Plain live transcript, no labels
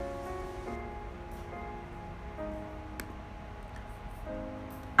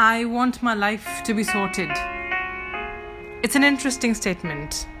I want my life to be sorted. It's an interesting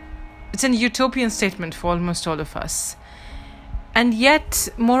statement. It's an utopian statement for almost all of us. And yet,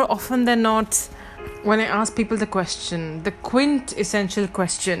 more often than not, when I ask people the question, the quintessential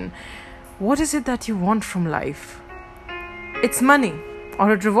question, what is it that you want from life? It's money,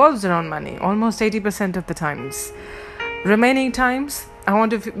 or it revolves around money, almost 80% of the times. Remaining times, I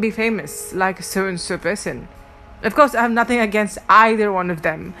want to be famous, like a so-and-so person. Of course, I have nothing against either one of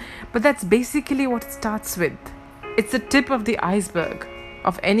them, but that's basically what it starts with. It's the tip of the iceberg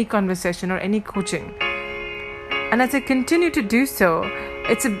of any conversation or any coaching. And as I continue to do so,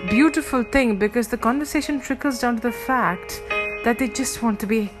 it's a beautiful thing because the conversation trickles down to the fact that they just want to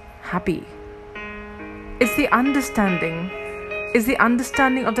be happy. It's the understanding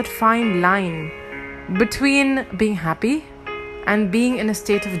of that fine line between being happy and being in a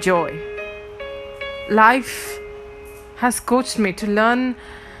state of joy. Life has coached me to learn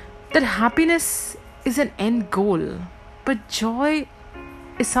that happiness is an end goal, but joy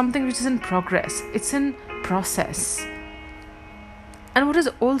is something which is in progress. It's in process. And what is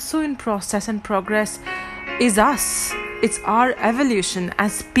also in process and progress is us. It's our evolution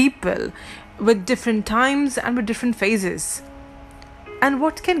as people with different times and with different phases. And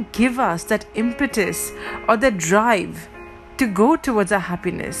what can give us that impetus or that drive to go towards our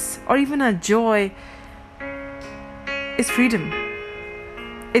happiness or even our joy is freedom.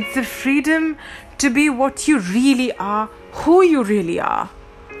 It's the freedom to be what you really are, who you really are.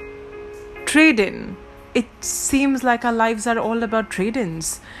 Trade-in. It seems like our lives are all about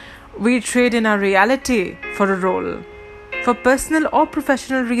trade-ins. We trade in our reality for a role, for personal or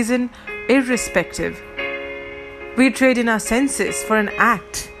professional reason, irrespective. We trade in our senses for an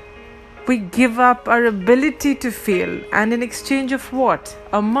act. We give up our ability to feel, and in exchange of what?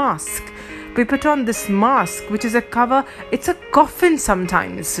 A mask. We put on this mask, which is a cover. It's a coffin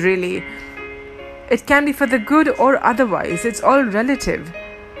sometimes, really. It can be for the good or otherwise. It's all relative.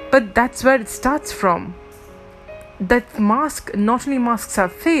 But that's where it starts from. That mask not only masks our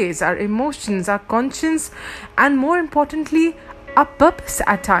face, our emotions, our conscience, and more importantly, our purpose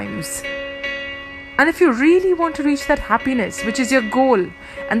at times. And if you really want to reach that happiness, which is your goal,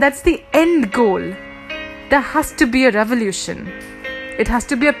 and that's the end goal, there has to be a revolution. It has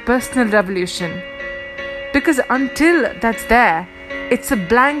to be a personal revolution. Because until that's there, it's a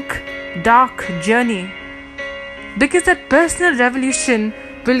blank, dark journey. Because that personal revolution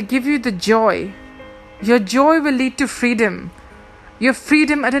will give you the joy. Your joy will lead to freedom. Your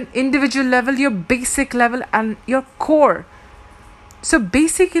freedom at an individual level, your basic level, and your core. So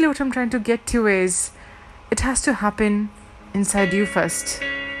basically what I'm trying to get to is, it has to happen inside you first.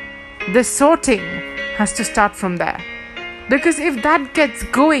 The sorting has to start from there. Because if that gets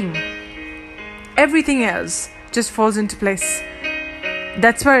going, everything else just falls into place.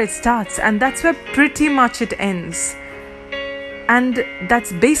 That's where it starts, and that's where pretty much it ends. And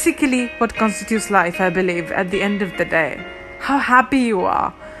that's basically what constitutes life, I believe, at the end of the day. How happy you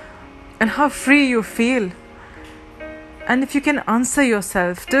are and how free you feel. And if you can answer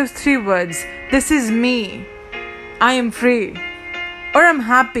yourself those 3 words, this is me, I am free, or I'm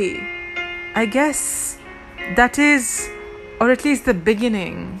happy, I guess that is, or at least the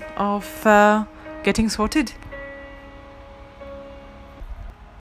beginning of getting sorted.